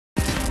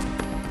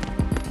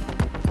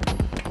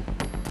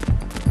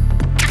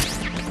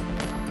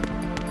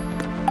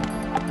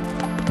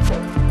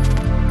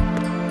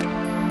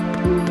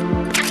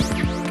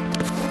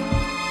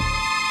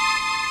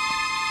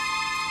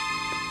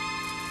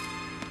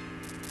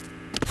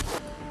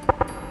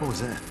What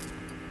was that?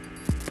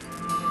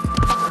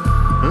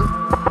 Huh?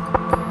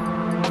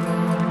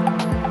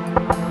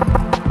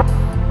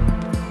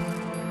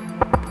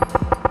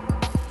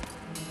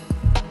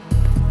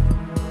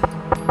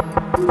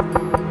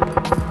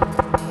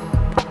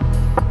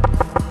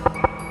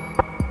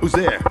 Who's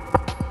there?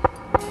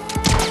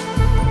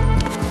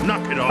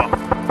 Knock it off.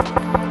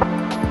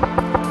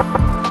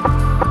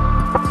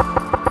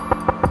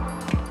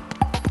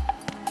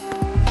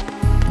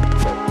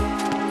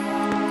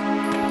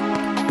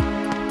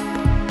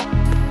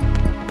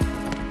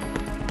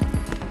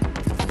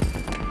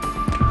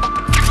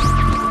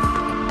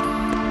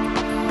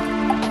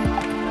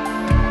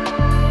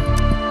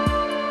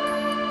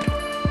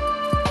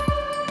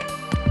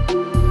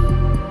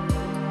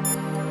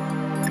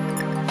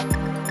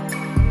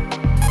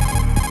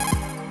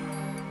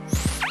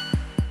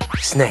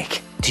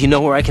 Snake, do you know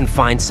where I can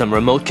find some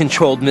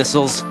remote-controlled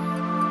missiles?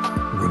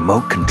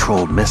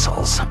 Remote-controlled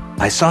missiles?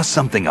 I saw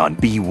something on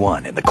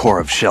B1 in the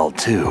core of Shell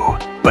 2.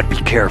 But be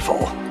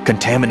careful.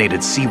 Contaminated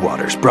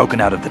seawater's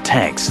broken out of the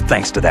tanks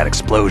thanks to that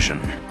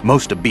explosion.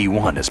 Most of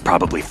B1 is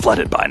probably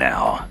flooded by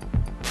now.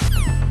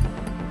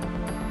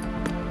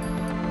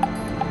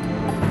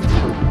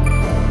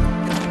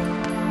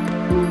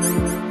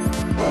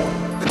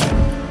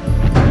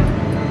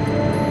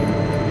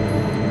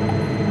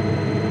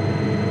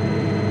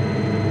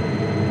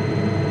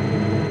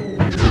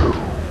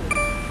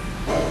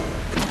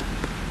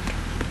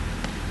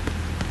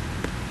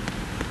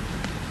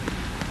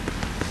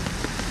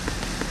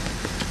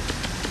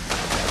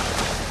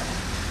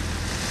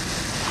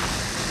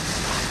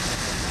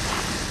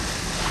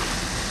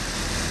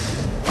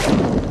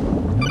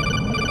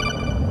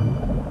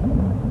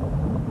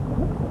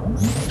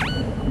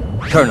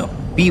 Colonel,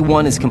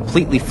 B1 is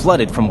completely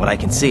flooded from what I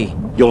can see.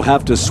 You'll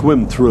have to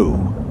swim through.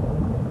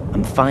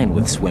 I'm fine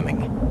with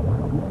swimming.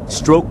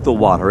 Stroke the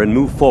water and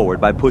move forward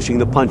by pushing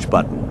the punch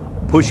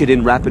button. Push it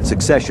in rapid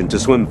succession to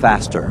swim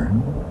faster.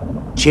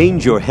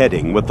 Change your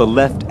heading with the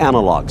left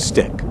analog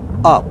stick.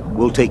 Up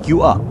will take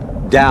you up.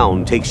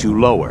 Down takes you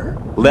lower.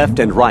 Left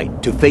and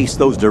right to face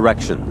those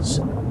directions.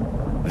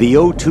 The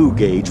O2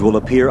 gauge will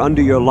appear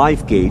under your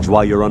life gauge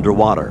while you're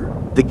underwater.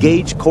 The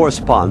gauge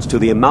corresponds to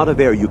the amount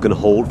of air you can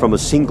hold from a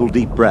single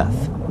deep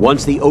breath.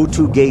 Once the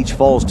O2 gauge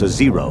falls to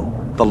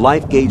 0, the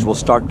life gauge will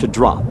start to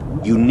drop.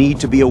 You need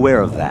to be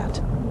aware of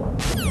that.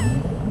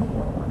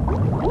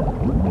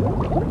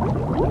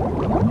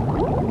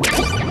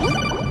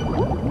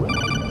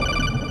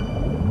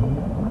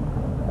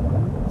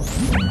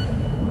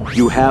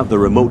 You have the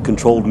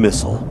remote-controlled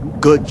missile.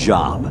 Good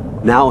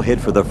job. Now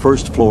head for the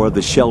first floor of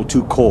the Shell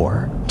 2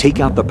 core. Take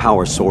out the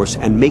power source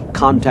and make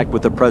contact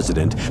with the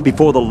President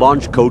before the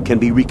launch code can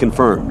be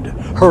reconfirmed.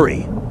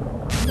 Hurry!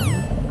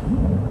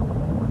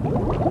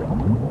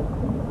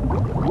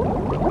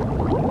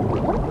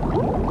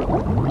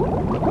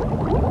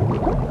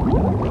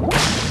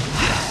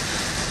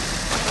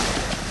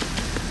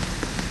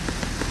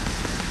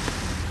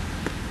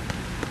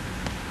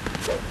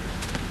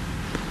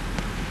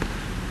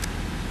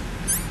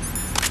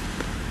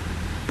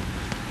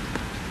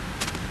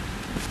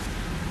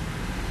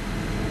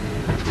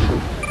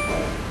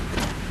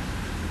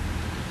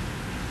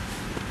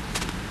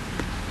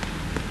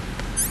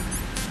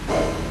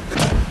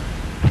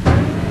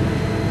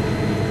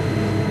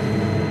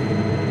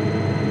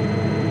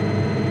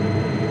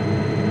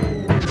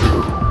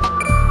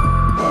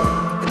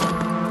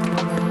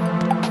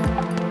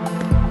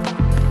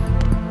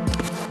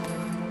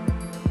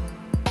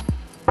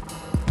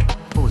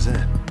 What was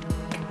that?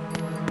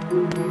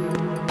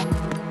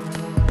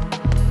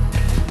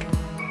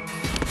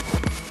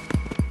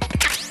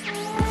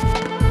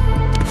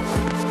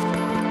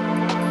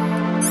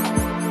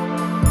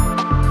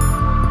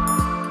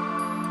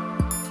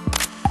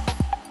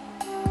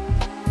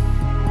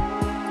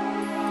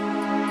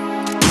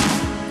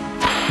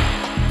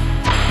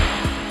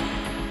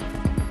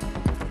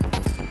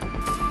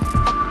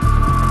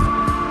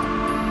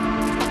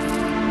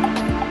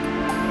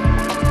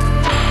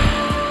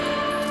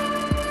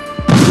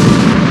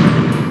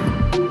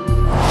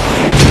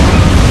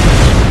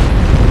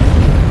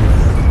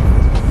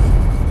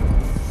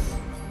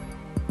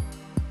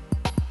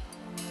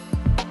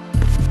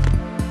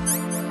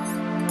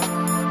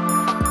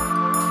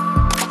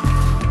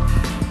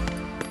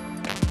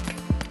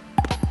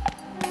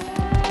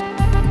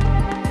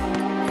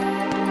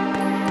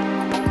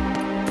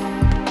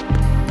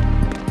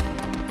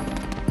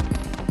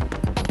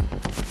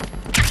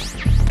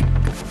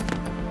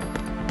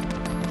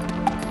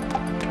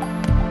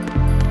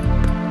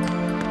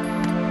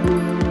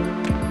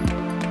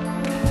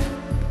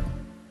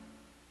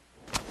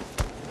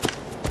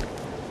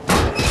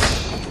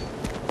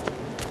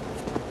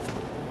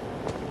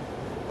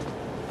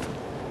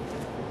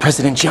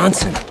 President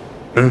Johnson.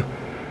 Huh?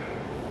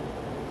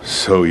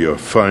 So you're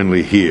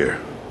finally here.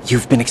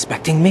 You've been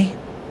expecting me?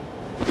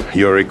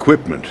 Your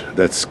equipment,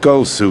 that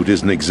skull suit,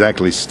 isn't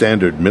exactly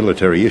standard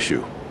military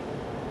issue.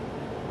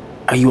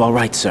 Are you all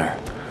right, sir?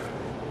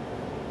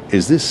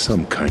 Is this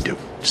some kind of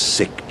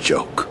sick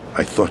joke?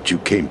 I thought you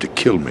came to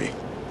kill me.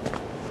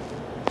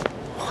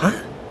 What?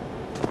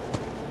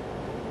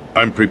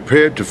 I'm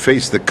prepared to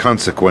face the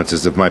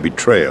consequences of my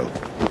betrayal.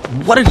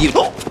 What are you...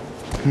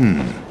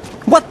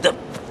 What the...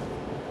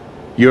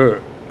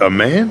 You're a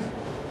man?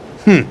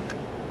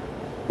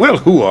 Well,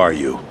 who are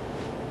you?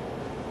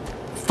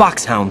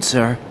 Foxhound,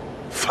 sir.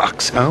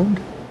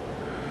 Foxhound?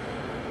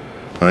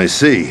 I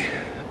see.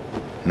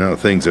 Now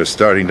things are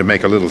starting to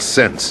make a little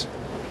sense.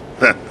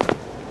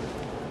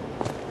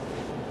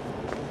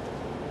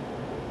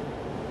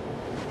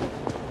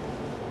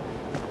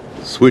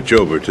 Switch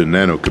over to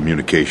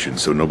nano-communication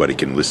so nobody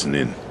can listen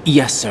in.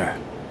 Yes, sir.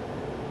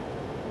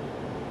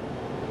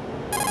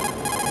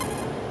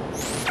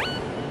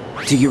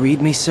 Do you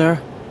read me, sir?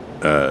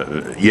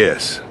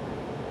 Yes.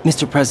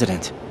 Mr.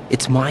 President,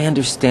 it's my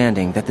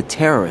understanding that the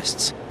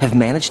terrorists have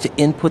managed to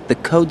input the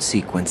code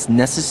sequence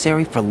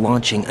necessary for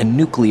launching a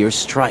nuclear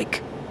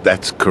strike.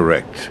 That's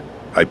correct.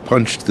 I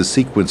punched the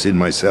sequence in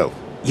myself.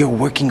 You're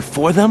working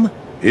for them?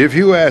 If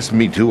you asked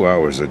me 2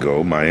 hours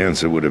ago, my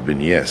answer would have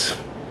been yes.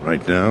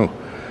 Right now,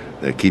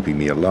 they're keeping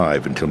me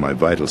alive until my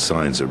vital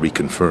signs are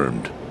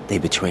reconfirmed. They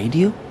betrayed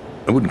you?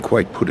 I wouldn't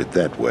quite put it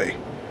that way.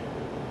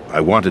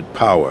 I wanted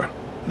power.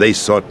 They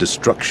sought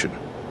destruction.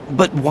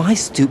 But why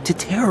stoop to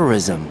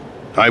terrorism?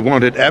 I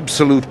wanted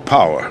absolute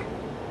power.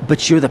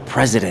 But you're the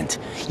president.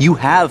 You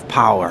have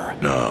power.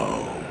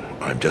 No,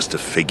 I'm just a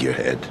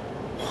figurehead.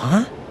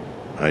 What?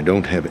 I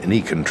don't have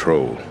any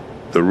control.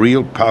 The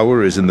real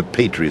power is in the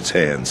Patriots'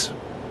 hands.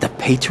 The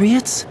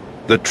Patriots?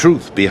 The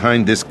truth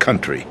behind this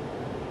country.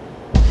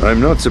 I'm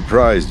not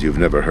surprised you've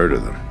never heard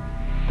of them.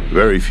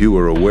 Very few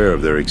are aware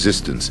of their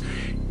existence,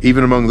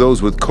 even among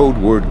those with code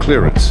word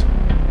clearance.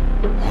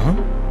 Huh?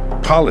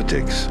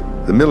 Politics,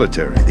 the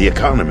military, the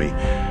economy,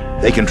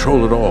 they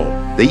control it all.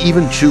 They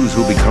even choose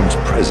who becomes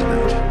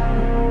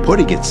president.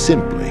 Putting it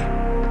simply,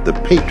 the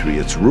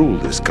Patriots rule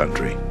this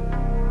country.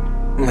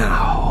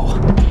 No.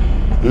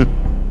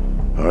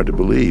 Hard to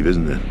believe,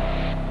 isn't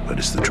it? But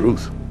it's the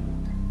truth.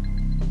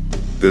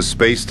 The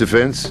space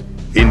defense,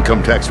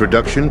 income tax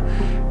reduction,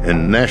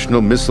 and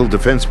national missile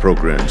defense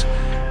programs.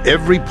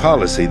 Every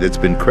policy that's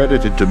been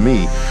credited to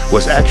me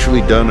was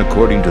actually done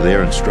according to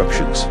their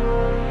instructions.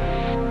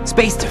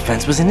 Space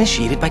defense was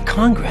initiated by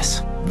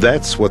Congress.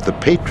 That's what the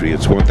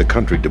Patriots want the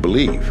country to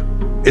believe.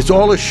 It's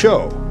all a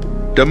show.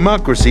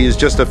 Democracy is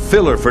just a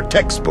filler for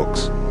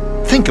textbooks.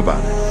 Think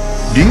about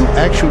it. Do you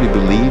actually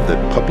believe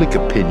that public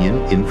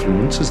opinion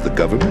influences the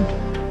government?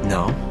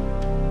 No.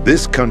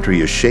 This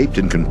country is shaped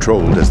and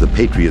controlled as the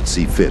Patriots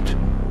see fit.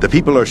 The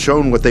people are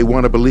shown what they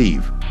want to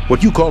believe.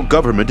 What you call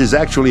government is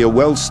actually a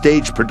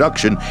well-staged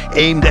production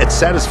aimed at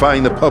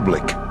satisfying the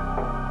public.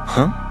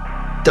 Huh?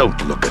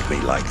 Don't look at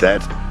me like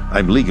that.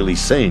 I'm legally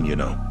sane, you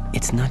know.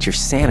 It's not your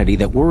sanity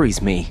that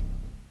worries me.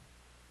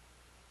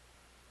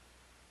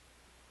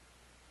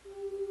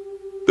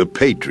 The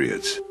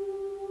Patriots.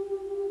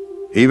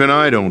 Even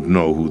I don't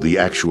know who the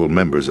actual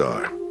members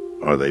are.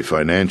 Are they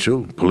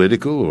financial,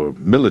 political, or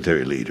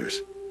military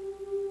leaders?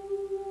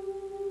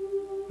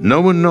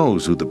 No one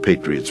knows who the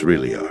Patriots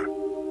really are.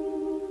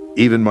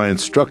 Even my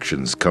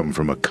instructions come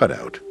from a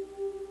cutout.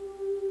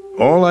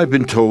 All I've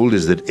been told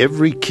is that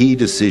every key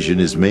decision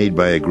is made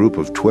by a group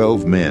of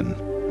 12 men,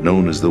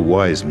 known as the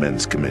Wise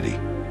Men's Committee.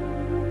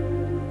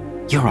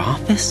 Your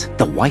office?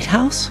 The White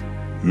House?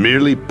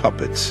 Merely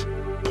puppets,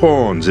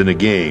 pawns in a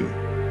game.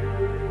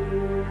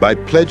 By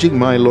pledging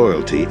my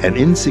loyalty, an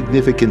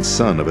insignificant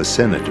son of a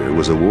senator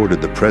was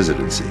awarded the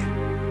presidency.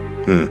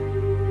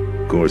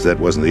 Of course, that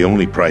wasn't the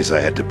only price I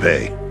had to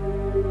pay.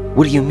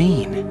 What do you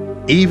mean?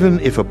 Even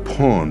if a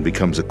pawn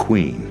becomes a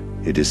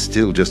queen, it is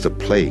still just a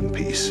playing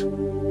piece.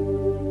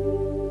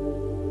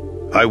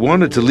 I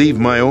wanted to leave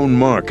my own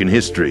mark in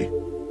history,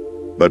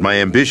 but my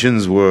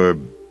ambitions were...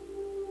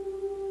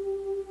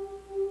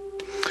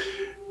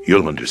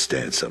 You'll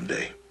understand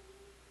someday.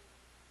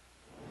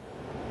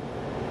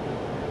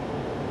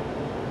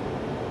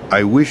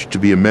 I wished to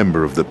be a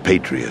member of the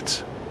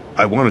Patriots.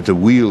 I wanted to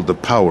wield the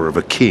power of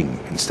a king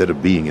instead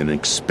of being an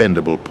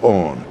expendable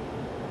pawn.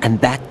 And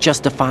that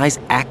justifies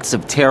acts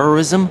of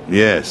terrorism?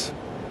 Yes.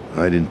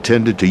 I'd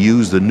intended to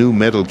use the new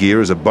Metal Gear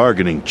as a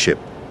bargaining chip.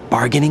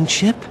 Bargaining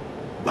chip?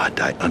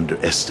 But I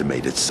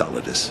underestimated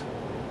Solidus.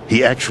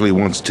 He actually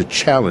wants to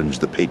challenge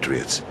the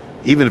Patriots,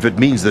 even if it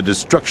means the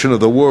destruction of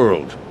the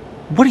world.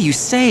 What are you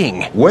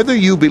saying? Whether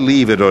you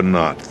believe it or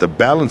not, the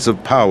balance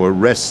of power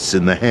rests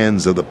in the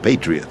hands of the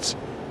Patriots.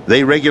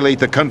 They regulate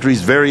the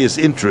country's various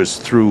interests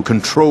through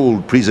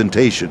controlled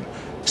presentation,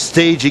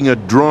 staging a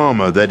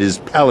drama that is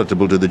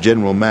palatable to the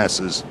general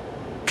masses.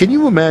 Can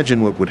you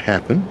imagine what would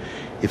happen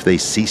if they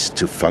ceased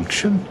to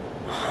function?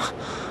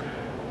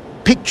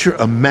 Picture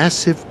a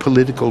massive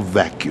political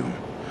vacuum,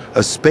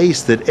 a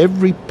space that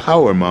every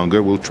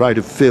powermonger will try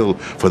to fill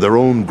for their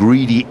own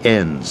greedy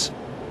ends.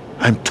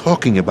 I'm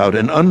talking about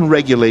an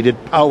unregulated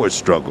power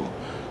struggle,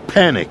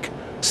 panic,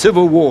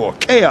 civil war,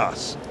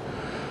 chaos.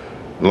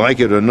 Like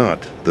it or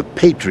not, the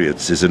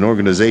Patriots is an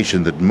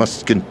organization that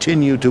must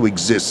continue to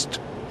exist.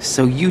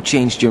 So you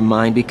changed your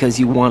mind because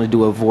you wanted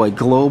to avoid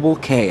global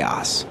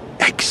chaos.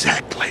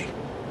 Exactly.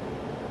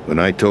 When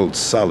I told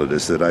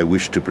Solidus that I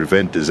wished to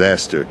prevent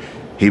disaster,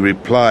 he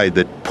replied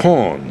that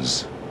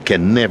pawns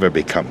can never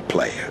become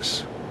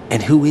players.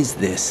 And who is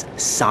this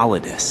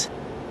Solidus?